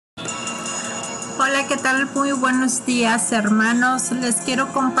Hola, ¿qué tal? Muy buenos días, hermanos. Les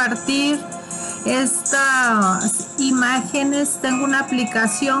quiero compartir estas imágenes. Tengo una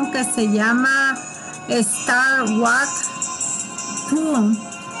aplicación que se llama Star Walk 2,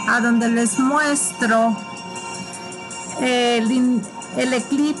 a donde les muestro el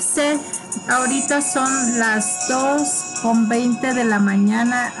eclipse. Ahorita son las 2:20 de la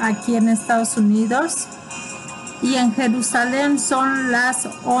mañana aquí en Estados Unidos, y en Jerusalén son las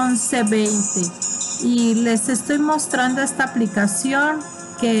 11:20. Y les estoy mostrando esta aplicación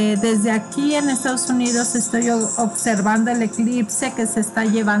que desde aquí en Estados Unidos estoy observando el eclipse que se está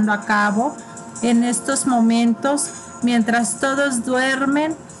llevando a cabo en estos momentos mientras todos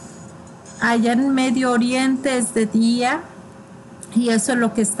duermen. Allá en Medio Oriente es de día y eso es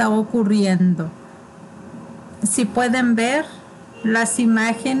lo que está ocurriendo. Si pueden ver las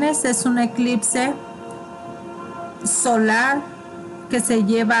imágenes, es un eclipse solar que se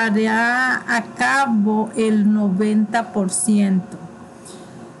llevará a cabo el 90%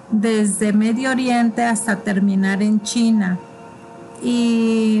 desde Medio Oriente hasta terminar en China.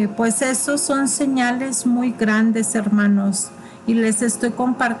 Y pues esos son señales muy grandes, hermanos, y les estoy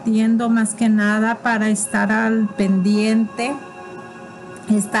compartiendo más que nada para estar al pendiente,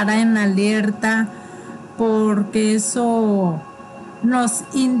 estar en alerta, porque eso nos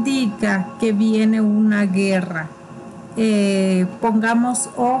indica que viene una guerra. Pongamos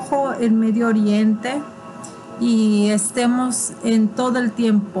ojo en Medio Oriente y estemos en todo el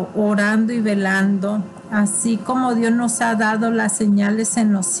tiempo orando y velando, así como Dios nos ha dado las señales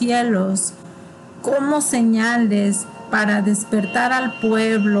en los cielos como señales para despertar al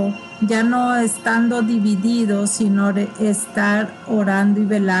pueblo, ya no estando divididos, sino estar orando y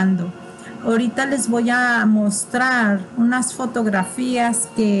velando. Ahorita les voy a mostrar unas fotografías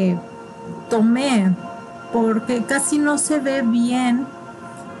que tomé porque casi no se ve bien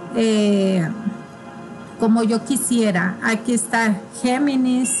como yo quisiera. Aquí está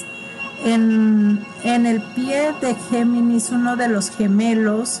Géminis, en el pie de Géminis, uno de los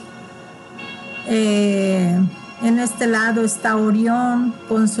gemelos. En este lado está Orión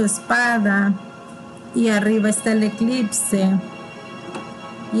con su espada y arriba está el eclipse.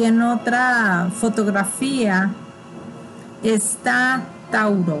 Y en otra fotografía está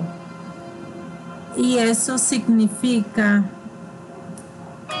Tauro. Y eso significa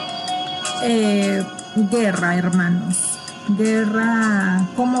guerra, hermanos. Guerra,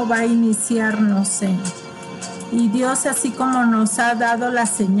 ¿cómo va a iniciar? No sé. Y Dios, así como nos ha dado las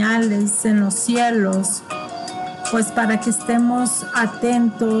señales en los cielos, pues para que estemos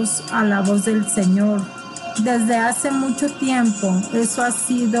atentos a la voz del Señor. Desde hace mucho tiempo, eso ha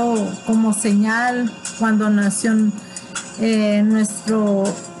sido como señal cuando nació nuestro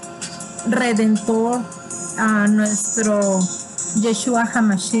Redentor, a nuestro Yeshua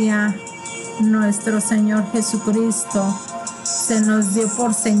HaMashiach, nuestro Señor Jesucristo. Se nos dio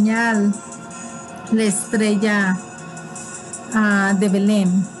por señal la estrella de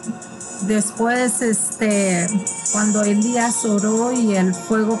Belén. Después, cuando Elías oró y el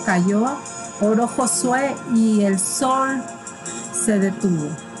fuego cayó, oró Josué y el sol se detuvo.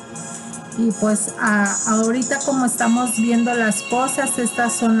 Y pues ahorita, como estamos viendo las cosas,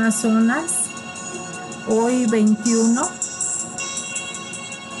 estas son las zonas. Hoy 21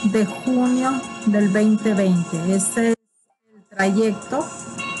 de junio del 2020. Este es el trayecto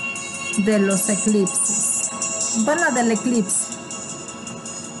de los eclipses. Bueno, del eclipse.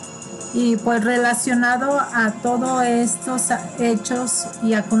 Y pues relacionado a todos estos hechos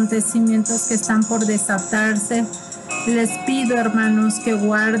y acontecimientos que están por desatarse, les pido, hermanos, que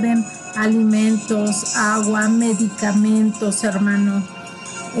guarden alimentos, agua, medicamentos, hermanos.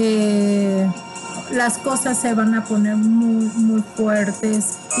 Las cosas se van a poner muy, muy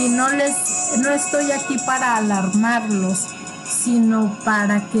fuertes y no estoy aquí para alarmarlos, sino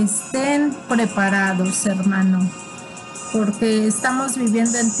para que estén preparados, hermano, porque estamos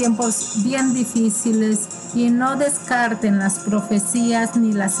viviendo en tiempos bien difíciles y no descarten las profecías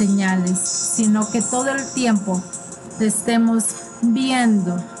ni las señales, sino que todo el tiempo estemos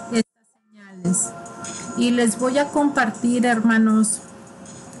viendo estas señales. Y les voy a compartir, hermanos,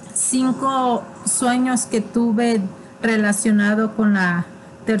 5 sueños que tuve relacionado con la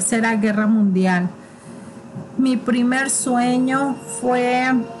Tercera Guerra Mundial. Mi primer sueño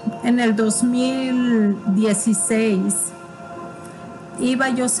fue en el 2016. Iba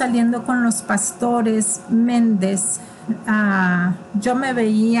yo saliendo con los pastores Méndez. Yo me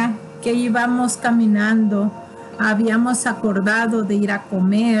veía que íbamos caminando. Habíamos acordado de ir a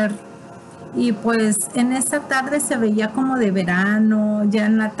comer. Y pues en esta tarde se veía como de verano, ya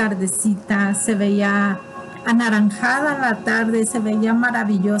en la tardecita se veía anaranjada la tarde, se veía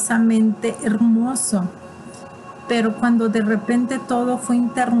maravillosamente hermoso. Pero cuando de repente todo fue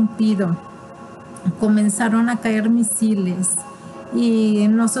interrumpido, comenzaron a caer misiles y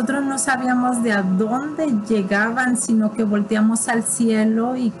nosotros no sabíamos de a dónde llegaban, sino que volteamos al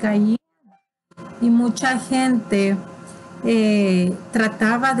cielo y caían. Y mucha gente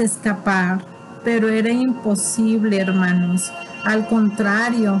trataba de escapar, pero era imposible, hermanos. Al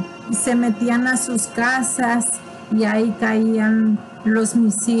contrario, se metían a sus casas y ahí caían los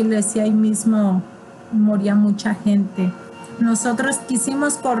misiles y ahí mismo moría mucha gente. Nosotros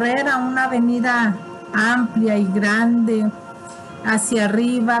quisimos correr a una avenida amplia y grande hacia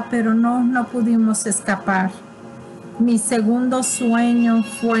arriba, pero no pudimos escapar. Mi segundo sueño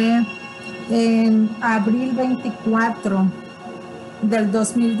fue en abril 24 del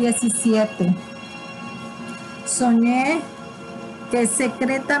 2017. Soñé que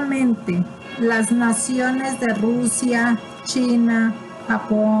secretamente las naciones de Rusia, China,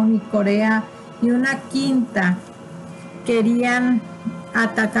 Japón y Corea y una quinta querían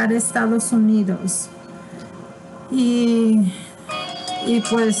atacar a Estados Unidos. Y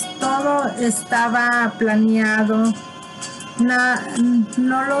pues todo estaba planeado.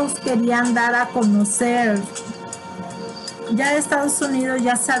 No los querían dar a conocer. Ya Estados Unidos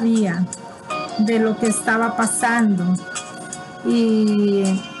ya sabía de lo que estaba pasando. Y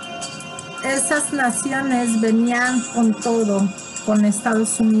esas naciones venían con todo, con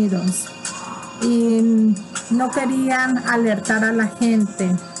Estados Unidos. Y no querían alertar a la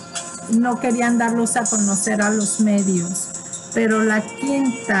gente, no querían darlos a conocer a los medios, pero la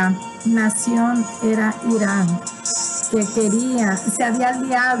quinta nación era Irán, que se había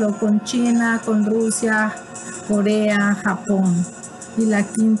aliado con China, con Rusia, Corea, Japón, y la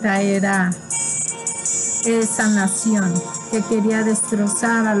quinta era esa nación que quería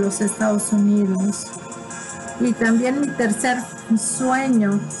destrozar a los Estados Unidos. Y también mi tercer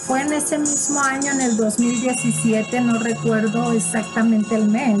sueño fue en ese mismo año, en el 2017, no recuerdo exactamente el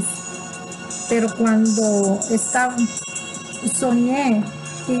mes, pero cuando soñé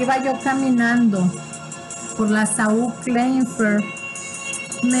que iba yo caminando por la Saúl Kleinfer,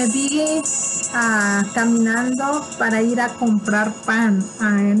 me vi caminando para ir a comprar pan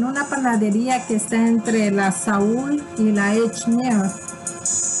en una panadería que está entre la Saúl y la Echmier.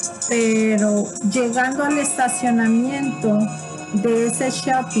 Pero llegando al estacionamiento de ese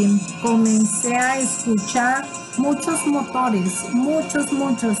shopping, comencé a escuchar muchos motores, mucho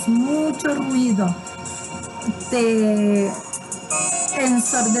ruido. Te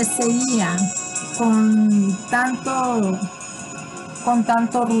ensordecía con tanto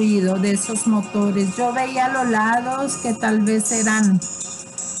ruido de esos motores. Yo veía a los lados que tal vez eran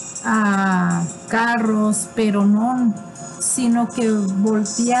carros, pero no, sino que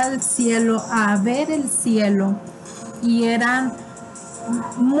volteé al cielo a ver el cielo y eran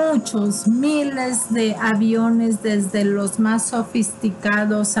muchos, miles de aviones, desde los más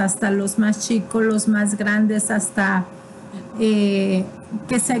sofisticados hasta los más chicos, los más grandes, hasta que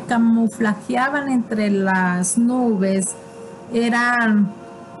se camuflajeaban entre las nubes. Era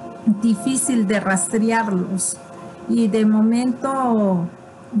difícil de rastrearlos y de momento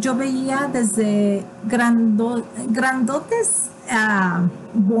yo veía desde grandotes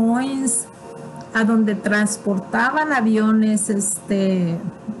Boeings a donde transportaban aviones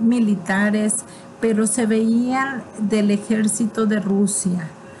militares, pero se veían del ejército de Rusia.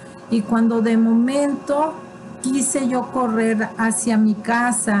 Y cuando de momento quise yo correr hacia mi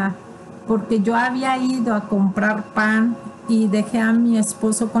casa, porque yo había ido a comprar pan y dejé a mi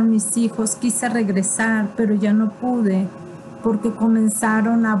esposo con mis hijos, quise regresar, pero ya no pude, porque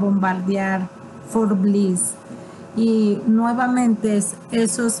comenzaron a bombardear Fort Bliss y nuevamente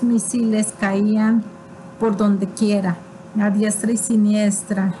esos misiles caían por donde quiera, a diestra y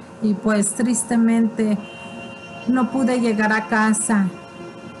siniestra, y pues tristemente no pude llegar a casa.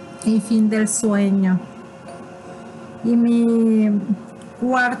 Y fin del sueño. Y mi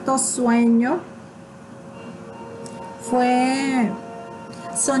cuarto sueño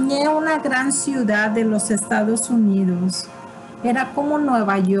soñé una gran ciudad de los Estados Unidos. Era como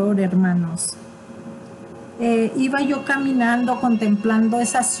Nueva York, hermanos. Iba yo caminando, contemplando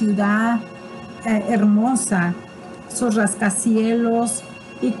esa ciudad hermosa, sus rascacielos,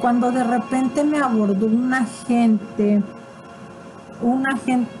 y cuando de repente me abordó un agente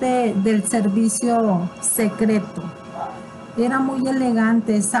del servicio secreto. Era muy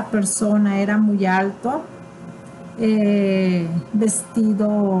elegante esa persona, era muy alto,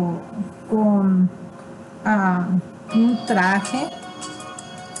 vestido con un traje,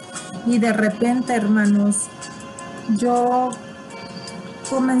 y de repente, hermanos, yo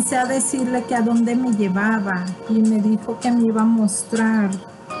comencé a decirle que a dónde me llevaba y me dijo que me iba a mostrar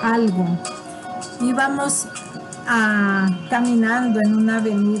algo. Íbamos caminando en una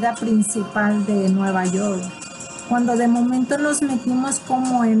avenida principal de Nueva York, cuando de momento nos metimos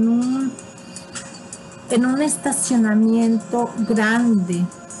como en un estacionamiento grande,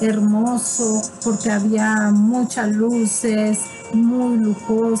 hermoso, porque había muchas luces, muy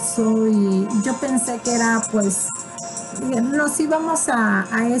lujoso, y yo pensé que era pues nos íbamos a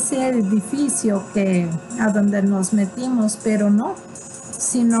ese edificio a donde nos metimos, pero no,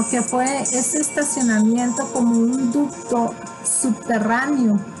 sino que fue ese estacionamiento como un ducto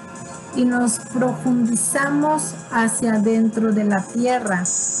subterráneo y nos profundizamos hacia adentro de la tierra.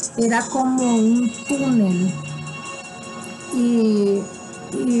 Era como un túnel y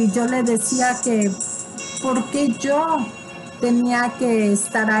yo le decía que ¿por qué yo tenía que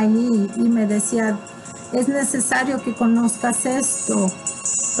estar ahí? Y me decía, es necesario que conozcas esto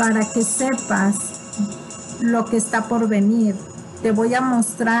para que sepas lo que está por venir. Te voy a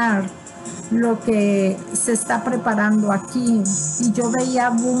mostrar lo que se está preparando aquí. Y yo veía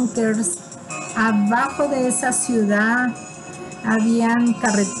búnkers abajo de esa ciudad. Habían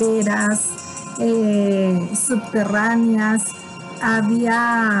carreteras subterráneas,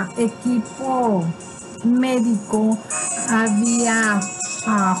 había equipo médico, había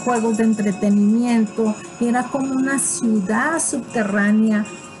juegos de entretenimiento. Era como una ciudad subterránea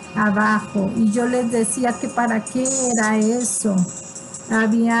abajo, y yo les decía que para qué era eso.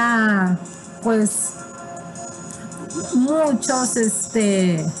 Había pues muchos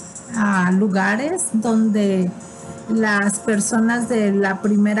lugares donde las personas de la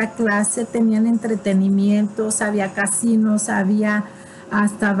primera clase tenían entretenimientos, había casinos, había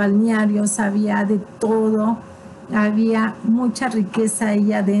hasta balnearios, había de todo, había mucha riqueza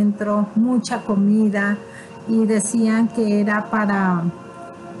ahí adentro, mucha comida, y decían que era para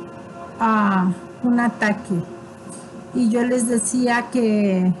un ataque. Y yo les decía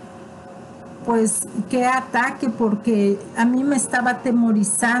que pues qué ataque, porque a mí me estaba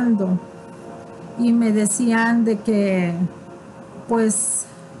atemorizando, y me decían de que pues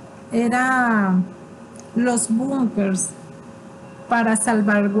era los búnkers para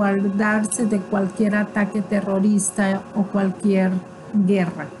salvaguardarse de cualquier ataque terrorista o cualquier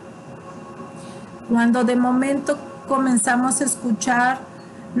guerra. Cuando de momento comenzamos a escuchar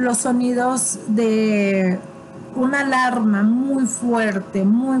los sonidos de una alarma muy fuerte,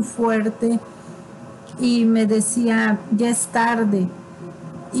 y me decía, ya es tarde.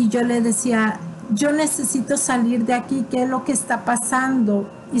 Y yo le decía, yo necesito salir de aquí, ¿qué es lo que está pasando?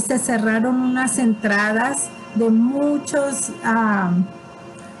 Y se cerraron unas entradas de muchos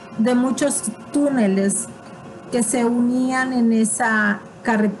túneles que se unían en esa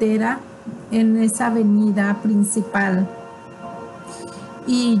carretera, en esa avenida principal.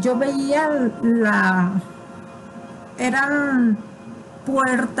 Y yo veía eran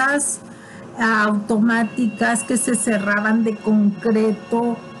puertas automáticas que se cerraban de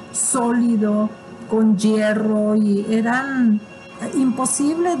concreto sólido con hierro, y eran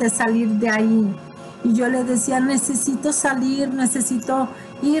imposible de salir de ahí. Y yo le decía, necesito salir, necesito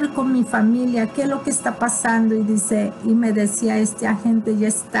ir con mi familia, ¿qué es lo que está pasando? Y me decía este agente, ya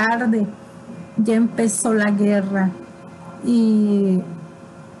es tarde, ya empezó la guerra y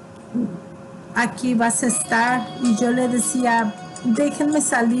aquí vas a estar. Y yo le decía, déjenme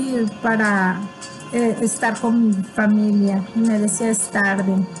salir para estar con mi familia. Y me decía, es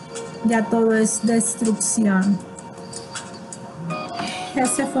tarde, ya todo es destrucción.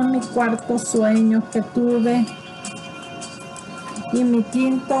 Ese fue mi cuarto sueño que tuve. Y mi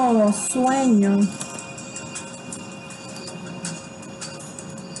quinto sueño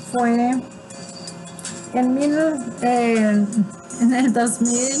fue en el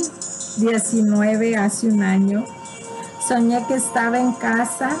 2019, hace un año. Soñé que estaba en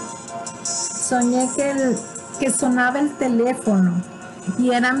casa, soñé que sonaba el teléfono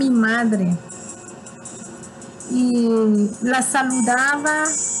y era mi madre. Y la saludaba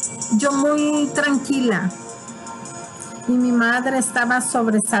yo muy tranquila. Y mi madre estaba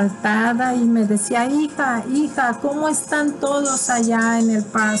sobresaltada y me decía, hija, ¿cómo están todos allá en El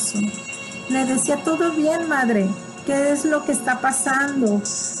Paso? Le decía, todo bien, madre. ¿Qué es lo que está pasando?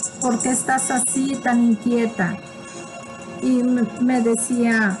 ¿Por qué estás así, tan inquieta? Y me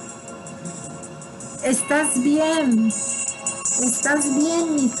decía, ¿estás bien,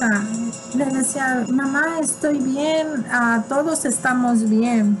 hija? Le decía, mamá, estoy bien, todos estamos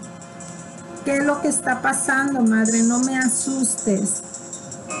bien. ¿Qué es lo que está pasando, madre? No me asustes.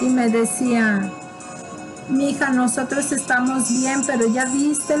 Y me decía, mi hija, nosotros estamos bien, pero ya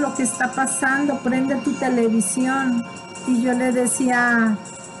viste lo que está pasando, prende tu televisión. y yo le decía,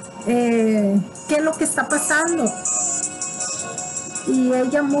 ¿qué es lo que está pasando? Y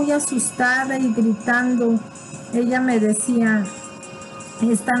ella muy asustada y gritando, ella me decía,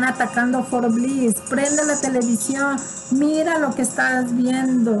 están atacando Fort Bliss, prende la televisión, mira lo que estás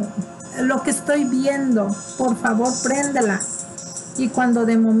viendo, lo que estoy viendo, por favor préndela. Y cuando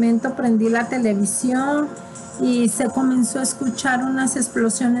de momento prendí la televisión y se comenzó a escuchar unas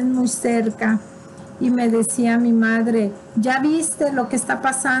explosiones muy cerca, y me decía mi madre, ¿ya viste lo que está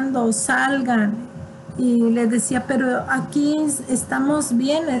pasando? Salgan. Y le decía, pero aquí estamos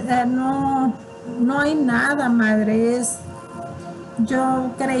bien, no hay nada, madre.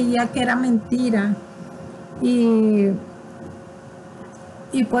 Yo creía que era mentira. Y,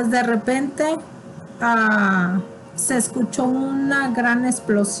 y pues de repente se escuchó una gran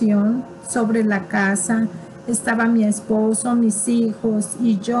explosión sobre la casa. Estaba mi esposo, mis hijos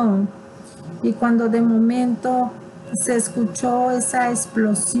y yo. Y cuando de momento se escuchó esa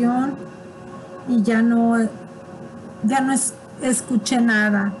explosión y ya no escuché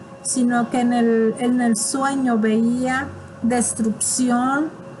nada, sino que en el sueño veía destrucción.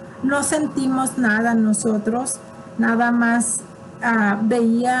 No sentimos nada nosotros, nada más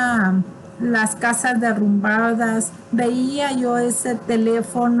veía las casas derrumbadas, veía yo ese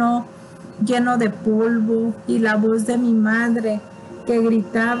teléfono lleno de polvo y la voz de mi madre que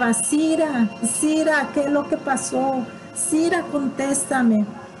gritaba, Cira, Cira, ¿qué es lo que pasó? Cira, contéstame.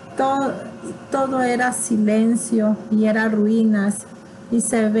 Todo era silencio y era ruinas y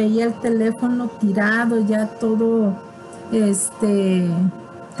se veía el teléfono tirado, ya todo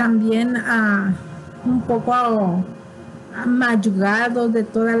también un poco mayugado de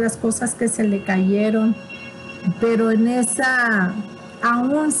todas las cosas que se le cayeron, pero en esa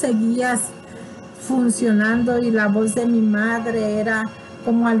aún seguía funcionando y la voz de mi madre era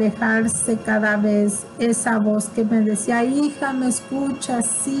como alejarse cada vez, esa voz que me decía, hija, ¿me escuchas?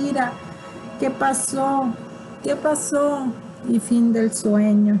 Cira, ¿qué pasó? ¿Qué pasó? Y fin del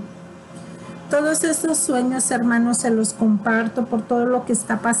sueño. Todos estos sueños, hermanos, se los comparto por todo lo que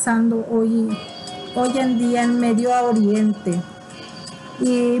está pasando hoy en día en Medio Oriente.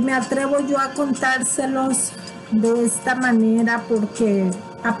 Y me atrevo yo a contárselos de esta manera porque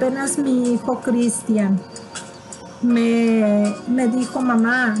apenas mi hijo Cristian me dijo,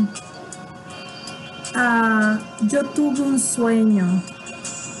 mamá, yo tuve un sueño.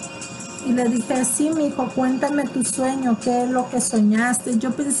 Y le dije, sí, mi hijo, cuéntame tu sueño, ¿qué es lo que soñaste?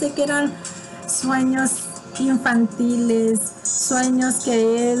 Yo pensé que eran sueños infantiles, sueños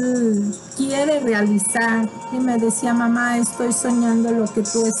que él quiere realizar. Y me decía, mamá, estoy soñando lo que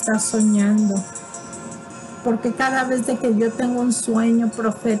tú estás soñando. Porque cada vez de que yo tengo un sueño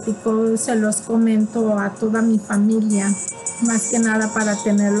profético, se los comento a toda mi familia, más que nada para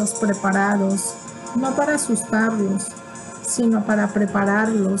tenerlos preparados, no para asustarlos, sino para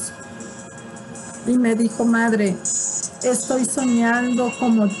prepararlos. Y me dijo, madre, estoy soñando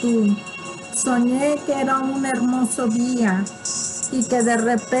como tú. Soñé que era un hermoso día y que de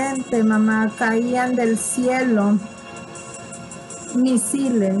repente, mamá, caían del cielo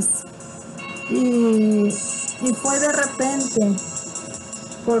misiles. Y fue de repente,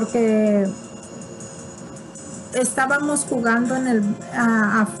 porque estábamos jugando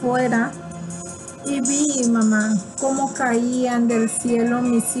afuera y vi, mamá, cómo caían del cielo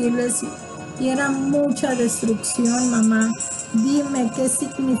misiles y era mucha destrucción, mamá. Dime qué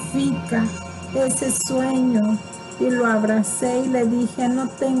significa ese sueño. Y lo abracé y le dije, no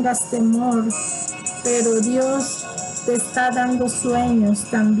tengas temor, pero Dios te está dando sueños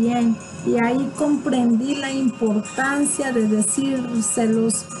también. Y ahí comprendí la importancia de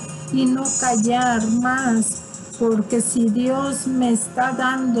decírselos y no callar más, porque si Dios me está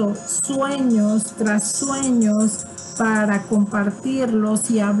dando sueños tras sueños para compartirlos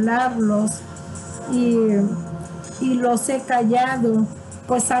y hablarlos y los he callado,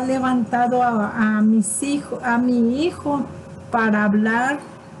 pues ha levantado a mi hijo para hablar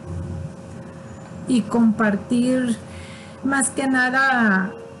y compartir. Más que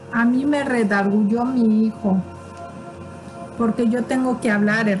nada, a mí me redarguyó mi hijo, porque yo tengo que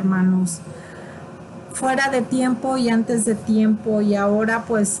hablar, hermanos, fuera de tiempo y antes de tiempo, y ahora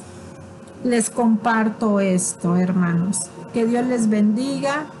pues les comparto esto, hermanos. Que Dios les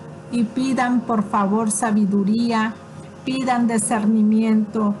bendiga y pidan por favor sabiduría, pidan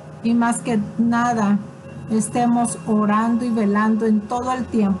discernimiento y más que nada estemos orando y velando en todo el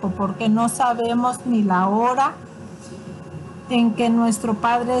tiempo, porque no sabemos ni la hora en que nuestro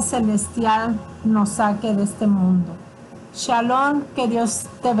Padre Celestial nos saque de este mundo. Shalom, que Dios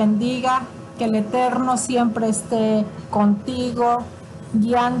te bendiga, que el Eterno siempre esté contigo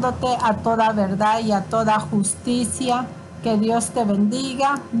guiándote a toda verdad y a toda justicia. Que Dios te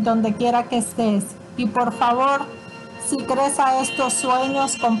bendiga donde quiera que estés. Y por favor, si crees a estos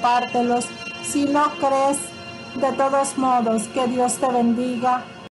sueños, compártelos. Si no crees, de todos modos, que Dios te bendiga.